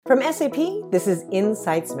From SAP, this is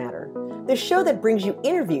Insights Matter, the show that brings you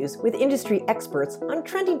interviews with industry experts on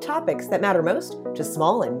trending topics that matter most to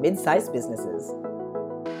small and mid-sized businesses.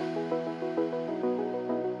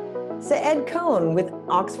 So Ed Cohn with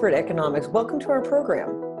Oxford Economics, welcome to our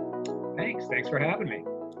program. Thanks for having me.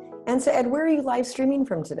 And so Ed, where are you live streaming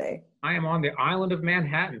from today? I am on the island of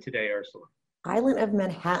Manhattan today, Ursula. Island of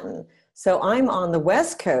Manhattan. So I'm on the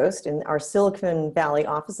West Coast in our Silicon Valley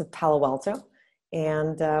office of Palo Alto.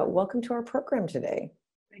 And welcome to our program today.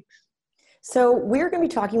 Thanks. So we're going to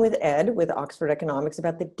be talking with Ed with Oxford Economics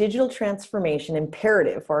about the digital transformation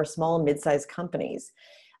imperative for our small and mid-sized companies.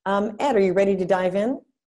 Ed, are you ready to dive in?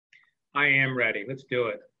 I am ready. Let's do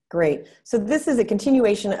it. Great. So this is a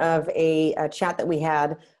continuation of a chat that we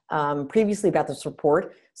had previously about this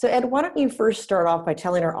report. So Ed, why don't you first start off by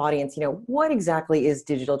telling our audience, what exactly is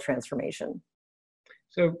digital transformation?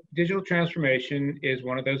 So digital transformation is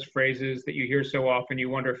one of those phrases that you hear so often, you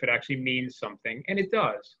wonder if it actually means something, and it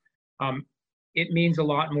does. It means a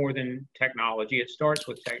lot more than technology. It starts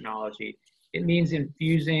with technology. It means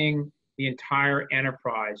infusing the entire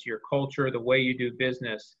enterprise, your culture, the way you do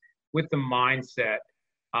business, with the mindset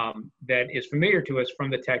that is familiar to us from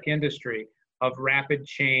the tech industry of rapid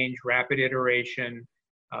change, rapid iteration,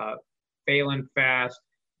 fail and fast,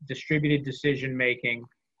 distributed decision-making.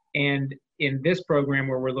 And in this program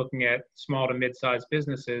where we're looking at small to mid-sized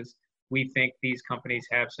businesses, we think these companies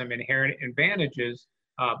have some inherent advantages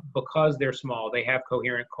because they're small. They have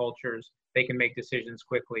coherent cultures. They can make decisions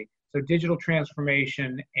quickly. So digital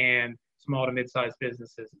transformation and small to mid-sized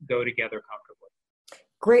businesses go together comfortably.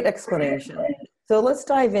 Great explanation. So let's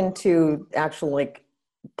dive into actual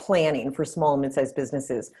planning for small and mid-sized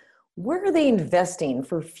businesses. Where are they investing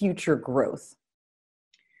for future growth?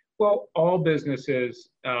 Well, all businesses,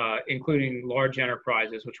 including large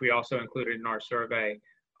enterprises, which we also included in our survey,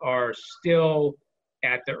 are still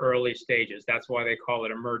at the early stages. That's why they call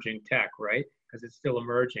it emerging tech, right? Because it's still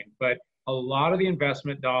emerging. But a lot of the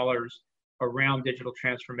investment dollars around digital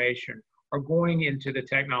transformation are going into the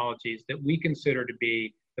technologies that we consider to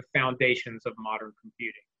be the foundations of modern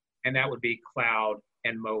computing. And that would be cloud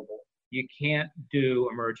and mobile. You can't do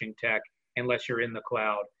emerging tech unless you're in the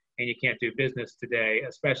cloud. And you can't do business today,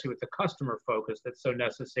 especially with the customer focus that's so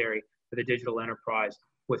necessary for the digital enterprise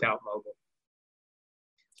without mobile.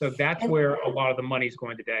 So that's where a lot of the money is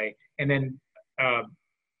going today. And then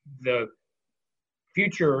the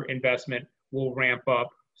future investment will ramp up,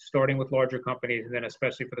 starting with larger companies, and then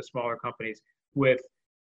especially for the smaller companies with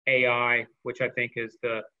AI, which I think is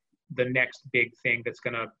the next big thing that's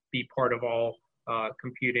going to be part of all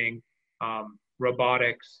computing,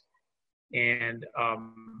 robotics, and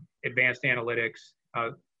advanced analytics.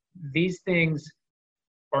 These things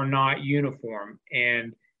are not uniform.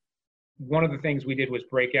 And one of the things we did was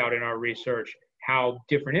break out in our research how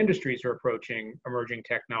different industries are approaching emerging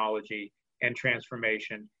technology and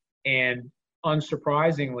transformation. And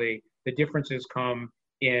unsurprisingly, the differences come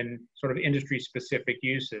in sort of industry-specific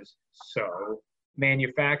uses. So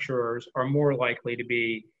manufacturers are more likely to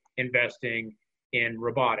be investing in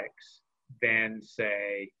robotics than,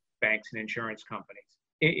 say, banks and insurance companies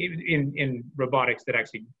in robotics that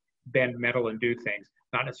actually bend metal and do things,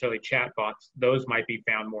 not necessarily chatbots. Those might be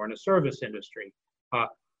found more in the service industry.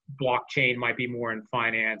 Blockchain might be more in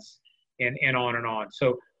finance, and on and on.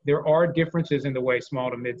 So there are differences in the way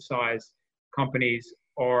small to mid-sized companies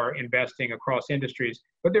are investing across industries,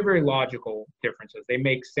 but they're very logical differences. They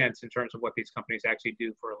make sense in terms of what these companies actually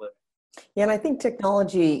do for a living. Yeah, and I think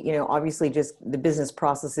technology, obviously just the business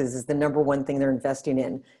processes is the number one thing they're investing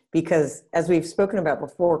in, because as we've spoken about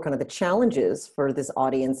before, kind of the challenges for this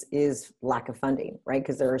audience is lack of funding, right?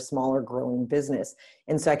 Because they're a smaller growing business.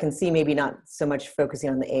 And so I can see maybe not so much focusing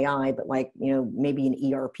on the AI, but maybe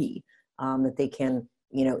an ERP that they can,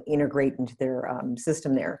 integrate into their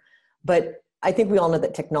system there. But I think we all know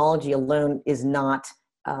that technology alone is not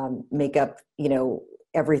make up,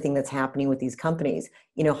 everything that's happening with these companies.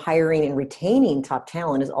 Hiring and retaining top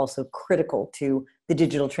talent is also critical to the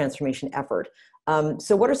digital transformation effort.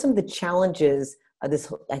 So what are some of the challenges of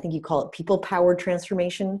this, I think you call it people-powered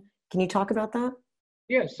transformation? Can you talk about that?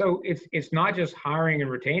 Yeah, so it's not just hiring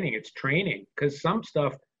and retaining, it's training, because some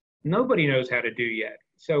stuff nobody knows how to do yet.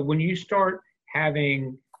 So when you start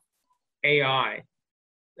having AI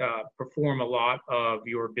perform a lot of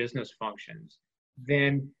your business functions,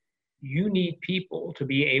 then you need people to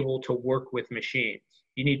be able to work with machines.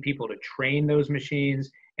 You need people to train those machines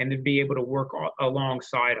and to be able to work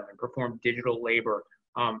alongside them and perform digital labor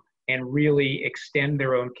and really extend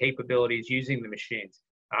their own capabilities using the machines.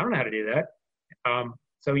 I don't know how to do that.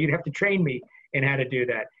 So you'd have to train me in how to do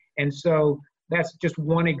that. And so that's just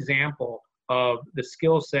one example of the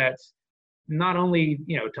skill sets, not only,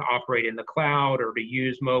 to operate in the cloud or to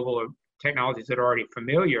use mobile or technologies that are already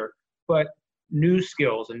familiar, but new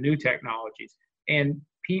skills and new technologies. And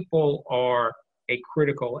people are a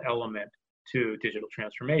critical element to digital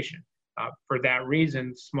transformation. For that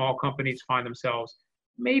reason, small companies find themselves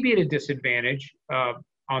maybe at a disadvantage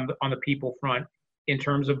on the people front in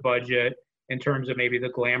terms of budget, in terms of maybe the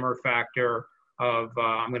glamour factor of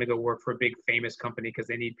I'm going to go work for a big famous company because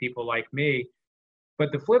they need people like me.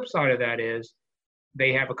 But the flip side of that is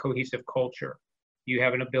they have a cohesive culture. You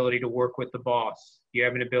have an ability to work with the boss. You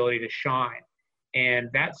have an ability to shine. And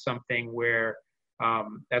that's something where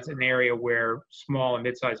that's an area where small and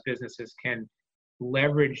mid-sized businesses can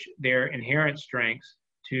leverage their inherent strengths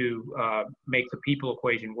to make the people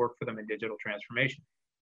equation work for them in digital transformation.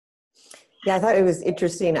 Yeah, I thought it was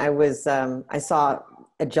interesting. I saw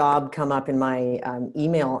a job come up in my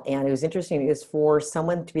email, and it was interesting. It was for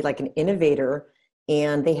someone to be like an innovator,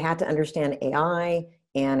 and they had to understand AI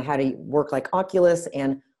and how to work like Oculus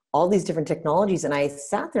and all these different technologies. And I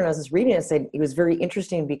sat there and I was just reading it and said, it was very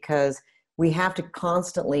interesting because we have to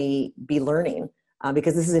constantly be learning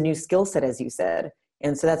because this is a new skill set, as you said.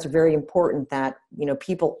 And so that's very important that,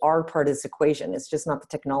 people are part of this equation. It's just not the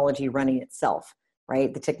technology running itself,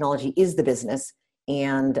 right? The technology is the business,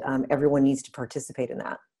 and everyone needs to participate in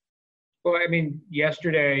that. Well, I mean,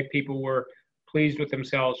 yesterday people were pleased with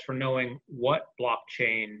themselves for knowing what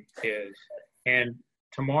blockchain is. And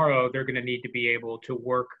tomorrow they're going to need to be able to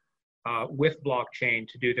work with blockchain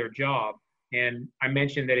to do their job. And I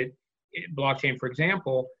mentioned that blockchain, for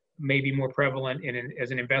example, may be more prevalent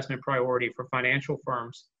as an investment priority for financial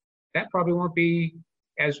firms. That probably won't be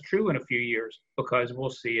as true in a few years because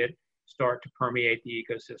we'll see it start to permeate the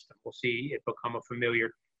ecosystem. We'll see it become a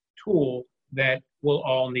familiar tool that we'll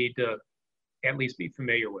all need to at least be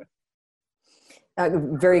familiar with.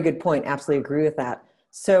 Very good point. Absolutely agree with that.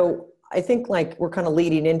 So I think like we're kind of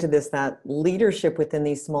leading into this, that leadership within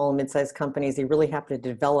these small and mid-sized companies, they really have to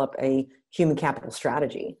develop a human capital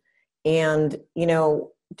strategy. And,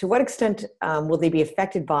 to what extent will they be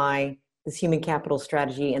affected by this human capital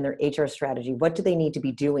strategy and their HR strategy? What do they need to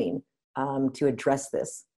be doing to address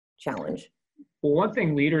this challenge? Well, one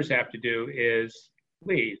thing leaders have to do is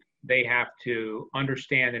lead. They have to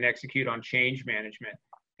understand and execute on change management.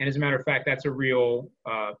 And as a matter of fact, that's a real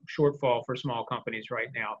shortfall for small companies right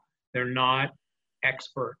now. They're not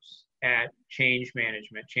experts at change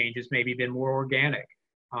management. Change has maybe been more organic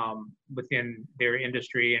within their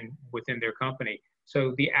industry and within their company.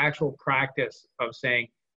 So the actual practice of saying,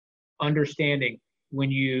 understanding when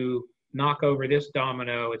you knock over this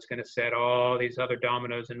domino, it's going to set all these other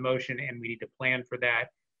dominoes in motion, and we need to plan for that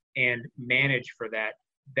and manage for that.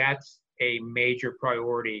 That's a major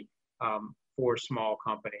priority for small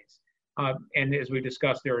companies. And as we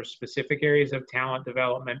discussed, there are specific areas of talent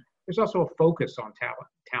development. There's also a focus on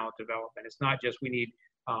talent development. It's not just we need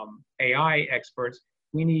AI experts.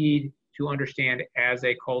 We need to understand as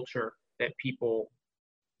a culture that people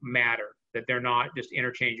matter, that they're not just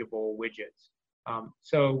interchangeable widgets.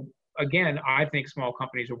 So again, I think small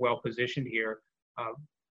companies are well positioned here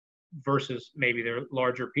versus maybe their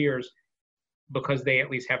larger peers because they at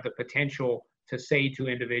least have the potential to say to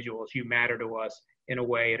individuals, you matter to us, in a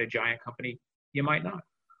way at a giant company you might not.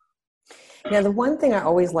 Now, the one thing I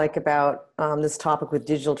always like about this topic with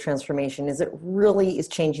digital transformation is it really is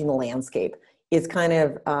changing the landscape. It's kind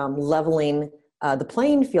of leveling the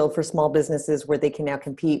playing field for small businesses where they can now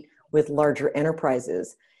compete with larger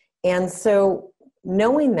enterprises. And so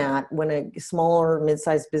knowing that when a smaller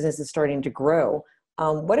mid-sized business is starting to grow,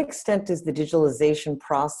 what extent does the digitalization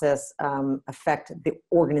process affect the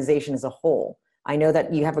organization as a whole? I know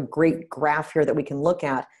that you have a great graph here that we can look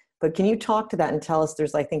at, but can you talk to that and tell us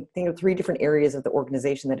there's, I think 3 different areas of the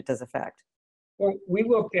organization that it does affect? Well, we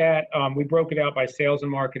looked at, we broke it out by sales and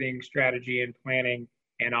marketing, strategy and planning,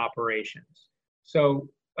 and operations. So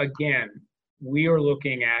again, we are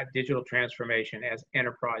looking at digital transformation as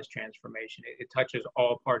enterprise transformation. It touches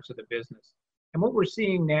all parts of the business. And what we're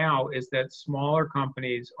seeing now is that smaller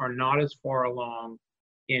companies are not as far along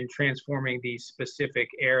in transforming these specific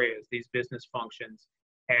areas, these business functions,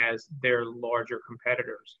 as their larger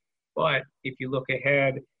competitors. But if you look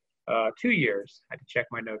ahead 2 years, I had to check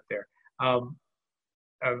my note there.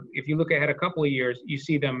 If you look ahead a couple of years, you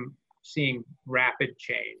see them seeing rapid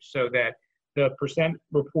change, so that the percent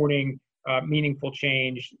reporting meaningful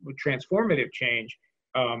change, transformative change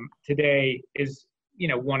today is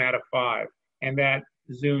 1 out of 5, and that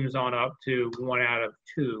zooms on up to 1 out of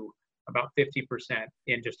 2, about 50%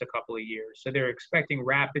 in just a couple of years. So they're expecting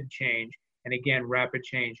rapid change, and again, rapid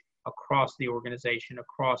change across the organization,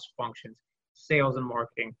 across functions, sales and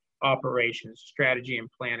marketing, operations, strategy and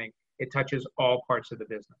planning. It touches all parts of the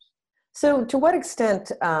business. So to what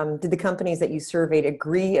extent did the companies that you surveyed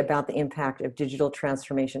agree about the impact of digital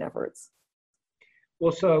transformation efforts?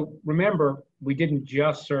 Well, so remember, we didn't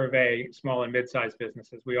just survey small and mid-sized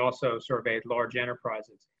businesses. We also surveyed large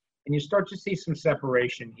enterprises. And you start to see some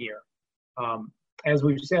separation here. As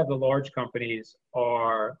we've said, the large companies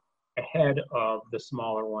are ahead of the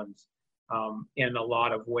smaller ones in a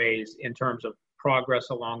lot of ways in terms of progress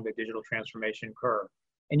along the digital transformation curve.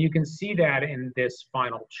 And you can see that in this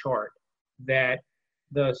final chart, that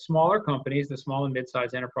the smaller companies, the small and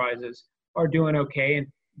mid-sized enterprises, are doing okay, and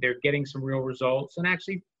they're getting some real results, and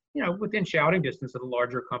actually, within shouting distance of the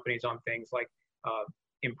larger companies on things like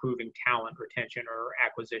improving talent retention or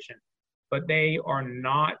acquisition. But they are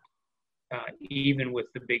not even with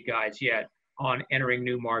the big guys yet on entering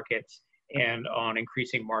new markets and on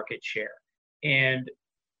increasing market share. And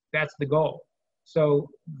that's the goal. So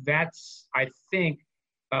that's, I think,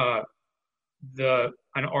 an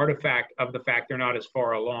artifact of the fact they're not as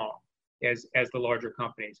far along as the larger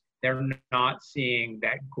companies. They're not seeing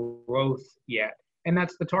that growth yet. And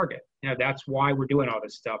that's the target. That's why we're doing all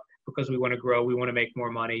this stuff, because we want to grow, we want to make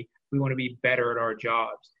more money, we want to be better at our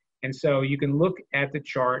jobs. And so you can look at the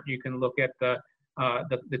chart, you can look at the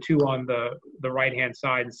two on the right-hand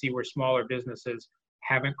side and see where smaller businesses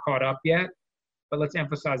haven't caught up yet. But let's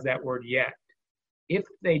emphasize that word yet. If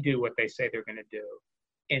they do what they say they're going to do,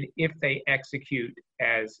 and if they execute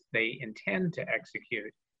as they intend to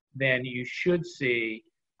execute, then you should see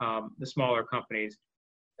the smaller companies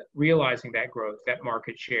realizing that growth, that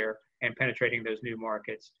market share, and penetrating those new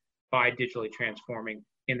markets by digitally transforming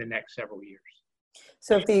in the next several years.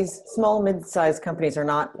 So if these small, mid-sized companies are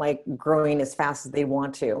not like growing as fast as they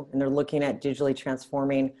want to, and they're looking at digitally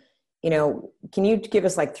transforming, can you give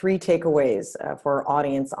us like 3 takeaways for our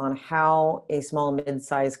audience on how a small,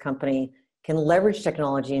 mid-sized company can leverage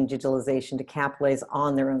technology and digitalization to capitalize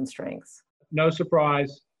on their own strengths? No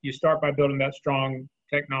surprise, you start by building that strong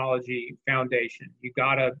technology foundation. You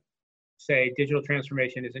got to say digital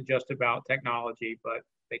transformation isn't just about technology, but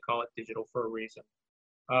they call it digital for a reason.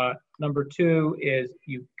 Number 2 is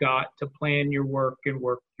you've got to plan your work and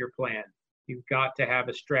work your plan. You've got to have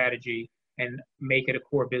a strategy and make it a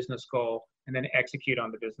core business goal, and then execute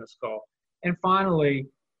on the business goal. And finally,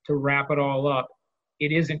 to wrap it all up,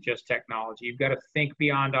 it isn't just technology. You've got to think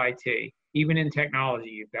beyond IT. Even in technology,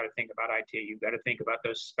 you've got to think about IT. You've got to think about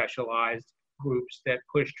those specialized groups that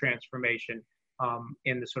push transformation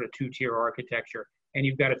in the sort of 2-tier architecture. And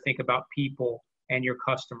you've got to think about people and your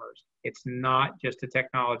customers. It's not just a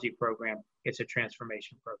technology program, it's a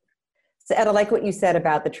transformation program. So Ed, I like what you said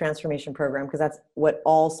about the transformation program, because that's what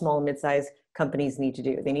all small and mid-sized companies need to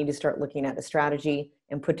do. They need to start looking at the strategy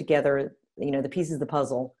and put together, the pieces of the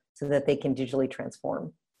puzzle so that they can digitally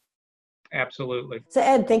transform. Absolutely. So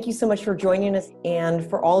Ed, thank you so much for joining us. And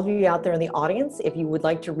for all of you out there in the audience, if you would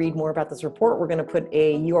like to read more about this report, we're going to put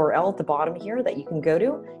a URL at the bottom here that you can go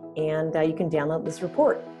to, and you can download this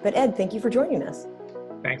report. But Ed, thank you for joining us.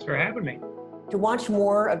 Thanks for having me. To watch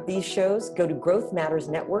more of these shows, go to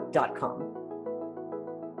growthmattersnetwork.com.